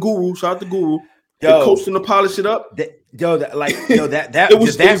 Hov and Guru, shout out to Guru. They coached him to polish it up. That it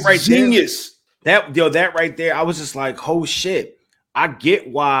was right genius. That right there, I was just like, oh shit. I get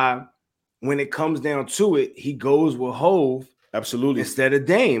why when it comes down to it, he goes with Hov absolutely instead of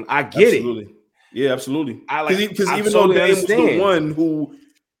Dame. I get it. Yeah, absolutely. Because even totally though Dame was the one who,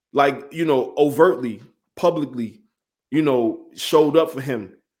 like, overtly, publicly, showed up for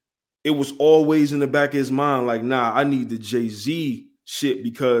him, it was always in the back of his mind, like, nah, I need the Jay-Z shit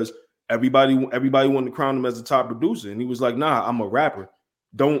because everybody wanted to crown him as the top producer, and he was like, nah, I'm a rapper.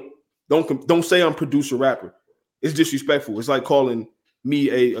 Don't say I'm producer rapper. It's disrespectful. It's like calling me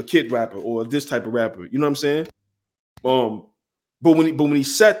a kid rapper or this type of rapper. You know what I'm saying? But when he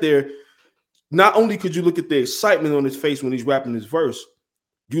sat there, not only could you look at the excitement on his face when he's rapping his verse,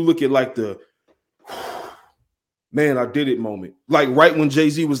 you look at like the man, I did it moment. Like right when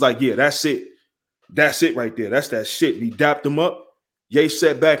Jay-Z was like, yeah, that's it. That's it right there. That's that shit. And he dapped him up. Ye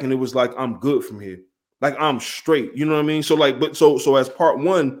sat back and it was like, I'm good from here. Like I'm straight. You know what I mean? So like, so as part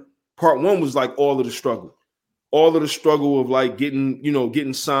one was like all of the struggle of like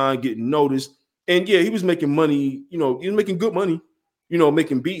getting signed, getting noticed. And yeah, he was making money, he was making good money,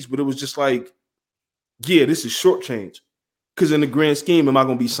 making beats, but it was just like, yeah, this is short change. Because in the grand scheme, am I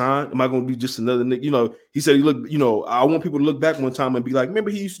going to be signed? Am I going to be just another nigga? He said, I want people to look back one time and be like,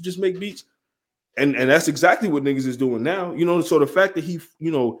 remember he used to just make beats? And that's exactly what niggas is doing now. So the fact that he,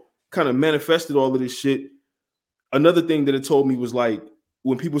 kind of manifested all of this shit. Another thing that it told me was like,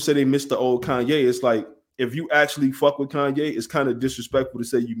 when people say they miss the old Kanye, it's like, if you actually fuck with Kanye, it's kind of disrespectful to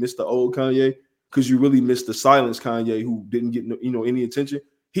say you missed the old Kanye because you really missed the silenced Kanye who didn't get any attention.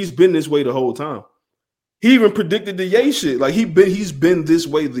 He's been this way the whole time. He even predicted the Ye shit. Like he's been this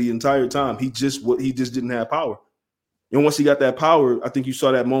way the entire time. He just didn't have power. And once he got that power, I think you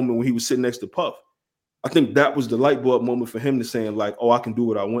saw that moment when he was sitting next to Puff. I think that was the light bulb moment for him to saying like, oh, I can do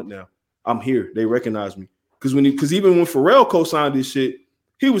what I want now. I'm here. They recognize me. Because even when Pharrell co-signed this shit,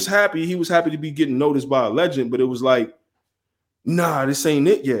 he was happy. He was happy to be getting noticed by a legend, but it was like, nah, this ain't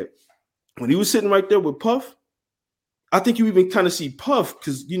it yet. When he was sitting right there with Puff, I think you even kind of see Puff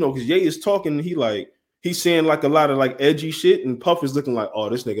because Ye is talking and he's saying like a lot of like edgy shit, and Puff is looking like, oh,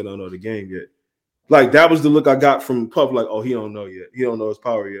 this nigga don't know the game yet. Like that was the look I got from Puff, like, oh, he don't know yet. He don't know his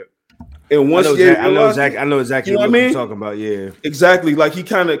power yet. And once I know exactly what you're talking about. Yeah, exactly. Like he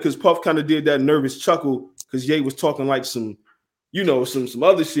kind of because Puff kind of did that nervous chuckle because Ye was talking like some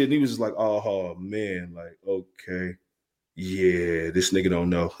other shit, and he was just like, oh man, like, okay, yeah, this nigga don't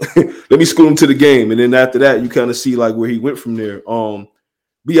know. Let me school him to the game. And then after that, you kind of see like where he went from there. But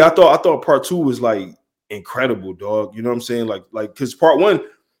yeah, I thought part two was like incredible, dog. You know what I'm saying? Like, because part one,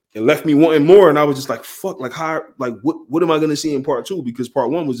 it left me wanting more, and I was just like, fuck, like how, like what am I gonna see in part two? Because part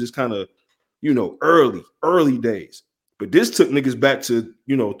one was just kind of, early days. But this took niggas back to,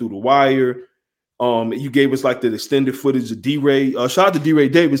 through the wire. You gave us like the extended footage of D-Ray. Shout out to D-Ray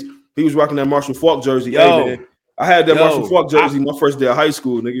Davis. He was rocking that Marshall Faulk jersey. Hey, man, I had that Marshall Faulk jersey my first day of high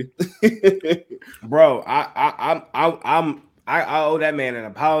school, nigga. Bro, I owe that man an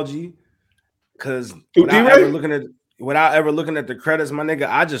apology because without ever looking at the credits, my nigga,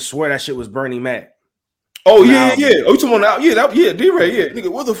 I just swear that shit was Bernie Mac. Oh yeah. Oh, you talking about D-Ray, yeah. Nigga,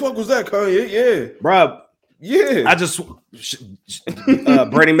 what the fuck was that, Kanye? Yeah, bro. Yeah, I just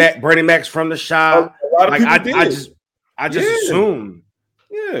Bernie Mac's from the shop. Like I just assumed.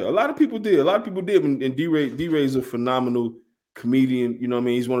 Yeah, a lot of people did. And D-Ray is a phenomenal comedian. You know what I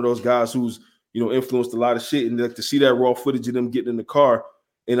mean? He's one of those guys who's influenced a lot of shit. And like, to see that raw footage of them getting in the car,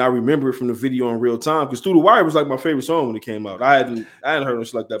 and I remember it from the video in real time because Through the Wire was like my favorite song when it came out. I hadn't heard no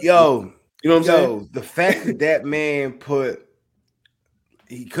shit like that before. Yo, you know what I'm saying? The fact that man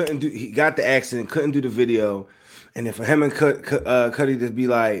he got the accident, couldn't do the video, and then for him and Cudi to be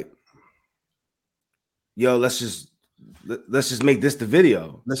like, yo, let's just make this the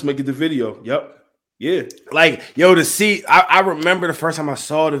video. Let's make it the video. Yep. Yeah. Like, yo, to see, I remember the first time I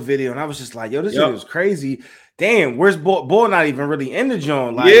saw the video and I was just like, yo, this video is crazy. Damn, where's Bull not even really in the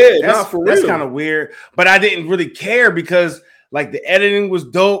joint? Like, not for real. That's kind of weird. But I didn't really care because like the editing was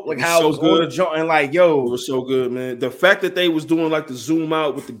dope, like how it was on the joint, and like, yo, it was so good, man. The fact that they was doing like the zoom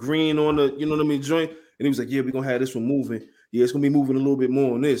out with the green on the, you know what I mean, joint, and he was like, yeah, we're gonna have this one moving. Yeah, it's gonna be moving a little bit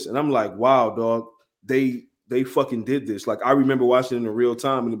more on this. And I'm like, wow, dog, they fucking did this. Like, I remember watching it in real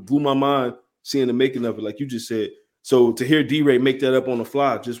time, and it blew my mind seeing the making of it, like you just said. So to hear D-Ray make that up on the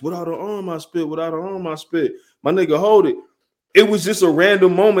fly, just without an arm I spit, without an arm I spit, my nigga, hold it. It was just a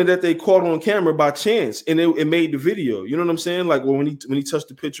random moment that they caught on camera by chance, and it made the video. You know what I'm saying? Like when he touched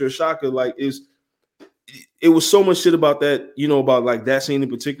the picture of Shaka, like it was so much shit about that, you know, about like that scene in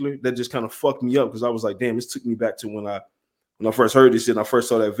particular that just kind of fucked me up, because I was like, damn, this took me back to when I first heard this shit and I first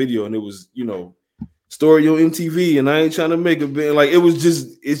saw that video, and it was, you know, story on MTV, and I ain't trying to make a bit, like, it was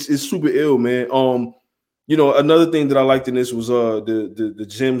just it's super ill, man. You know, another thing that I liked in this was the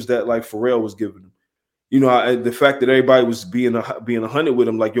gems that like Pharrell was giving him. You know, the fact that everybody was being 100 with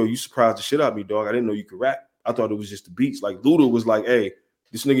him, like, yo, you surprised the shit out of me, dog. I didn't know you could rap. I thought it was just the beats. Like, Luda was like, hey,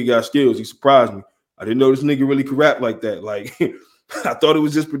 this nigga got skills. He surprised me. I didn't know this nigga really could rap like that. Like, I thought it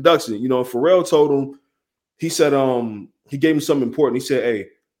was just production. You know, Pharrell told him, he said, he gave him something important. He said, hey,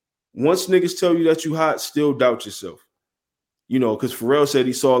 once niggas tell you that you hot, still doubt yourself. You know, because Pharrell said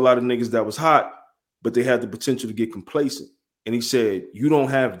he saw a lot of niggas that was hot, but they had the potential to get complacent. And he said, you don't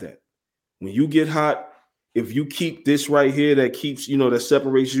have that. When you get hot, if you keep this right here that keeps, you know, that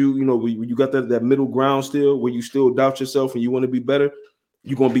separates you, you know, when you got that middle ground still, where you still doubt yourself and you want to be better,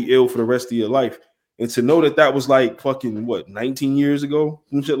 you're going to be ill for the rest of your life. And to know that was like fucking, 19 years ago,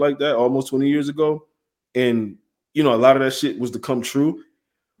 some shit like that, almost 20 years ago. And, you know, a lot of that shit was to come true.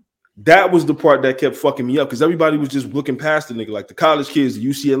 That was the part that kept fucking me up, because everybody was just looking past the nigga, like the college kids, the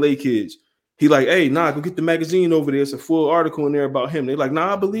UCLA kids. He like, hey, nah, go get the magazine over there. It's a full article in there about him. They're like,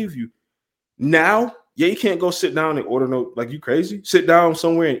 nah, I believe you. Now, yeah, you can't go sit down and order no, like, you crazy? Sit down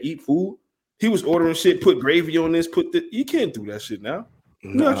somewhere and eat food. He was ordering shit, put gravy on this, you can't do that shit now.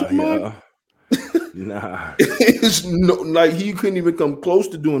 Nah. It's no, like, he couldn't even come close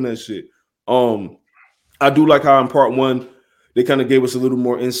to doing that shit. I do like how in part one they kind of gave us a little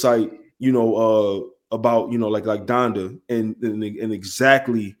more insight, you know, about, you know, like Donda and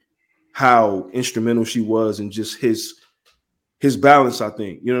exactly how instrumental she was, and just his balance, I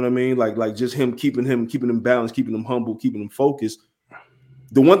think. You know what I mean? Like just keeping him balanced, keeping him humble, keeping him focused.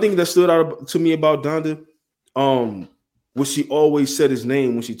 The one thing that stood out to me about Donda was she always said his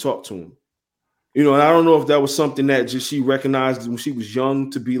name when she talked to him. You know, and I don't know if that was something that just she recognized when she was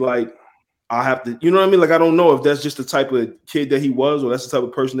young, to be like, I have to, you know what I mean? Like, I don't know if that's just the type of kid that he was, or that's the type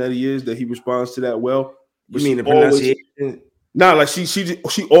of person that he is, that he responds to that well. But you mean the pronunciation? Nah, like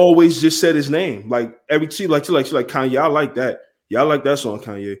she always just said his name. Like she like Kanye. I like that. Yeah, I like that song,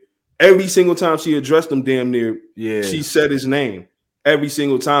 Kanye. Every single time she addressed him, damn near, she said his name every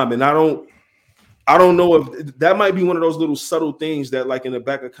single time. And I don't know if that might be one of those little subtle things that, like, in the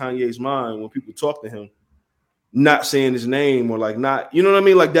back of Kanye's mind when people talk to him, not saying his name, or like not, you know what I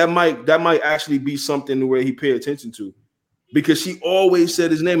mean? Like that might actually be something where he pay attention to, because she always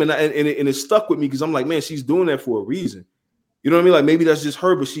said his name, and it stuck with me, because I'm like, man, she's doing that for a reason. You know what I mean? Like, maybe that's just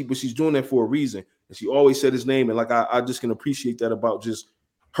her, but she's doing that for a reason. And she always said his name. And like, I just can appreciate that about just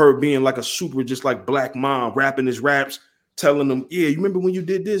her being like a super, just like black mom, rapping his raps, telling them, yeah, you remember when you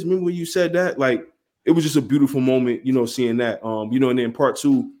did this? Remember when you said that? Like, it was just a beautiful moment, you know, seeing that. You know, and then part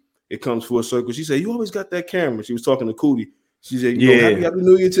two, it comes full circle. She said, you always got that camera. She was talking to Cootie. She said, you know, happy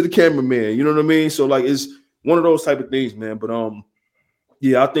New Year to the cameraman. You know what I mean? So like, it's one of those type of things, man. But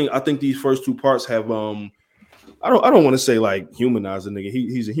yeah, I think these first two parts have I don't want to say like humanize a nigga.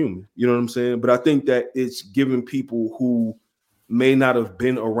 He's a human. You know what I'm saying? But I think that it's giving people who may not have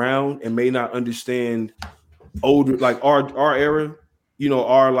been around and may not understand older, like our era, you know,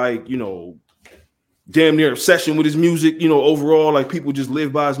 our, like, you know, damn near obsession with his music, you know, overall, like people just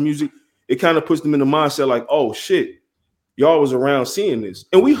live by his music. It kind of puts them in the mindset like, oh shit, y'all was around seeing this.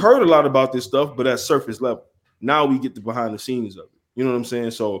 And we heard a lot about this stuff, but at surface level. Now we get the behind the scenes of it. You know what I'm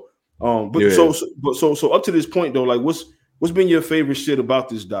saying? So so up to this point though, like what's been your favorite shit about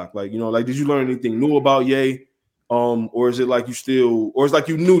this doc? Like, you know, like, did you learn anything new about Ye? Or is it like or it's like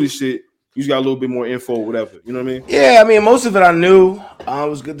you knew this shit, you just got a little bit more info, whatever, you know what I mean? Yeah, I mean, most of it I knew. It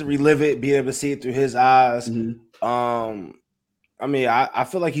was good to relive it, be able to see it through his eyes. Mm-hmm. I mean, I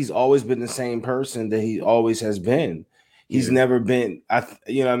feel like he's always been the same person that he always has been. He's never been,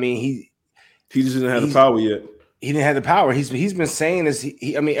 you know what I mean? He just didn't have the power yet. He didn't have the power. He's been saying this.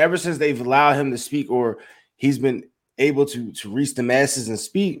 I mean, ever since they've allowed him to speak, or he's been able to reach the masses and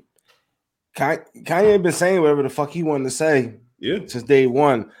speak, Kanye been saying whatever the fuck he wanted to say. Yeah, since day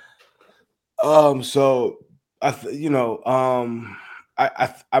one. So I'm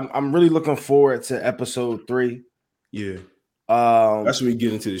really looking forward to episode 3. Yeah. That's when we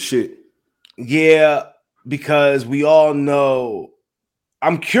get into the shit. Yeah, because we all know.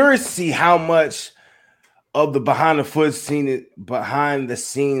 I'm curious to see how much of the behind the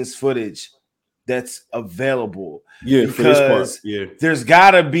scenes footage that's available. Yeah, because for this part. Yeah, there's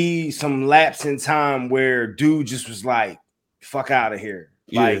gotta be some lapse in time where dude just was like, "Fuck out of here."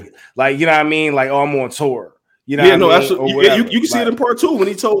 Yeah. Like you know what I mean? Like, oh, I'm on tour. You know? Yeah, no, absolutely. Yeah, you can see it in part 2 when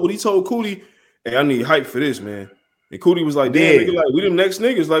he told Coodie, "Hey, I need hype for this, man." And Coodie was like, "Damn, nigga, like we them next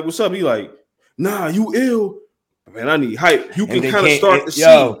niggas. Like, what's up?" He like, "Nah, you ill, man. I need hype." You can kind of start to see.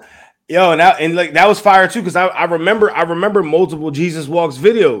 And like that was fire too, because I remember multiple Jesus Walks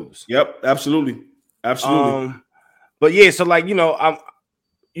videos. Yep, absolutely. But yeah, so like I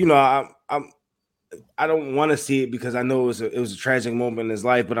don't want to see it because I know it was a tragic moment in his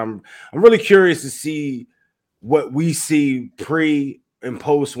life, but I'm really curious to see what we see pre and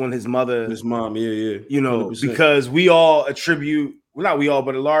post when his mom, yeah, 100%. Because we all attribute, well, not we all,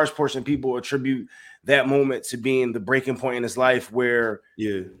 but a large portion of people attribute that moment to being the breaking point in his life where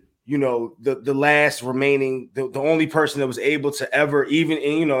the last remaining, the only person that was able to ever even,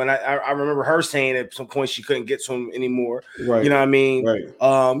 and I remember her saying at some point she couldn't get to him anymore. Right. You know what I mean? Right.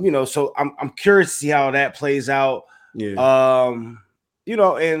 So I'm curious to see how that plays out. Yeah.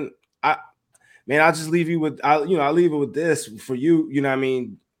 And I'll just leave you with, I'll leave it with this for you. You know what I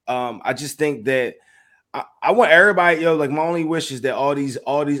mean? I just think that I want everybody, like my only wish is that all these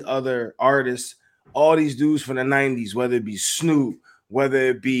other artists, all these dudes from the 90s, whether it be Snoop, whether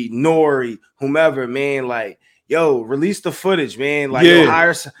it be Nori, whomever, man, like, release the footage, man. Like,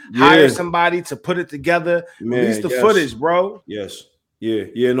 hire somebody to put it together. Man, release the footage, bro. Yes.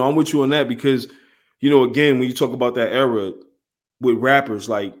 Yeah. No, I'm with you on that because, again, when you talk about that era with rappers,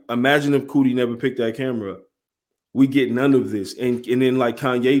 like, imagine if Coodie never picked that camera up. We get none of this. And then, like,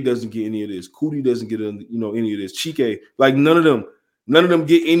 Kanye doesn't get any of this. Coodie doesn't get, any of this. Chike, like, none of them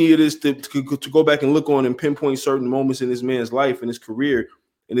get any of this to go back and look on and pinpoint certain moments in this man's life and his career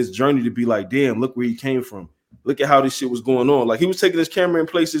and his journey to be like, damn, look where he came from. Look at how this shit was going on. Like, he was taking his camera in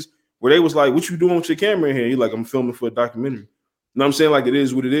places where they was like, what you doing with your camera in here? He's like, I'm filming for a documentary. You know what I'm saying? Like, it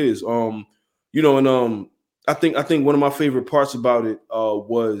is what it is. I think one of my favorite parts about it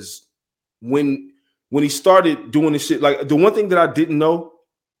was when he started doing this shit. Like, the one thing that I didn't know,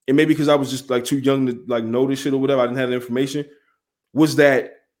 and maybe because I was just like too young to like know this shit or whatever, I didn't have the information, was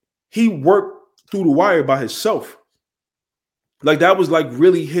that he worked through the wire by himself. Like, that was like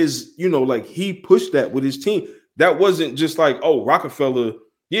really his, like he pushed that with his team. That wasn't just like, oh, Rockefeller.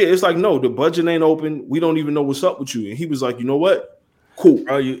 Yeah, it's like, no, the budget ain't open. We don't even know what's up with you. And he was like, you know what? Cool.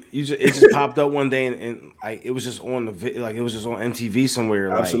 Bro, it just popped up one day and like it was just on it was just on MTV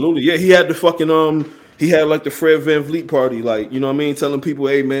somewhere. Absolutely. Yeah, he had the fucking he had like the Fred Van Vliet party, like, you know what I mean, telling people,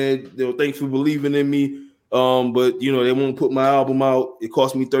 hey man, thanks for believing in me. But they won't put my album out. It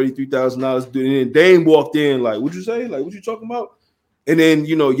cost me $33,000. And then Dame walked in, like, what'd you say? Like, what you talking about? And then,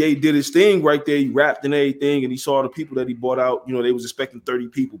 Ye did his thing right there. He rapped and everything, and he saw the people that he bought out. They was expecting 30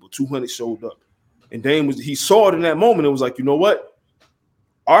 people, but 200 showed up. And Dame he saw it in that moment and was like, you know what?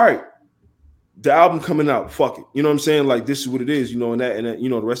 All right, the album coming out. Fuck it. You know what I'm saying? Like, this is what it is. And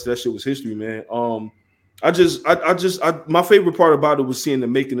the rest of that shit was history, man. My favorite part about it was seeing the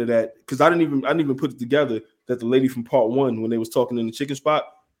making of that, because I didn't even put it together that the lady from part 1, when they was talking in the chicken spot,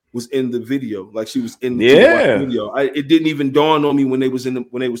 was in the video. Like, she was in the video. It didn't even dawn on me when they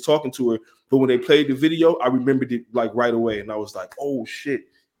was talking to her, but when they played the video, I remembered it like right away, and I was like, oh shit,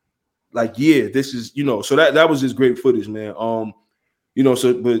 like, yeah, this is so that was just great footage, man. Shout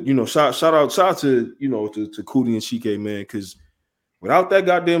out to to Coodie and Chike, man, because without that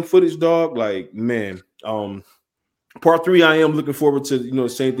goddamn footage, dog, like, man. Part 3, I am looking forward to, the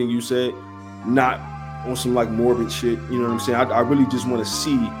same thing you said, not on some like morbid shit. You know what I'm saying? I really just want to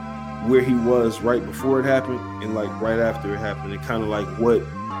see where he was right before it happened and like right after it happened, and kind of like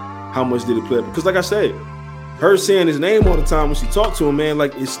how much did it play? Because like I said, her saying his name all the time when she talked to him, man,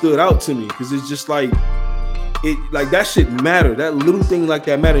 like, it stood out to me because it's just like that shit mattered. That little thing like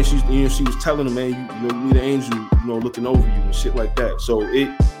that mattered. And she was telling him, man, you the angel, looking over you and shit like that. So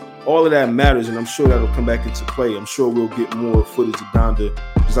all of that matters, and I'm sure that'll come back into play. I'm sure we'll get more footage of Donda.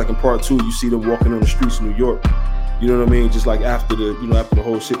 Just like in part 2, you see them walking on the streets of New York. You know what I mean? Just like after the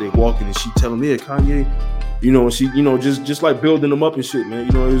whole shit, they walking and she telling me, yeah, Kanye, and she, just like building them up and shit, man.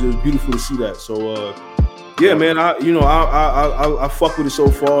 It was beautiful to see that. So, yeah, man, I fuck with it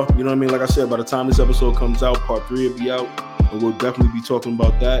so far. You know what I mean? Like I said, by the time this episode comes out, part 3 will be out. and we'll definitely be talking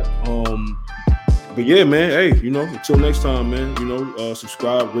about that. But yeah, man, hey, you know, until next time, man, you know,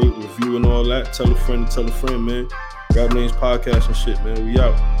 subscribe, rate, review, and all that. Tell a friend to tell a friend, man. Rap Names Podcast and shit, man. We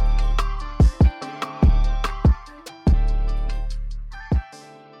out.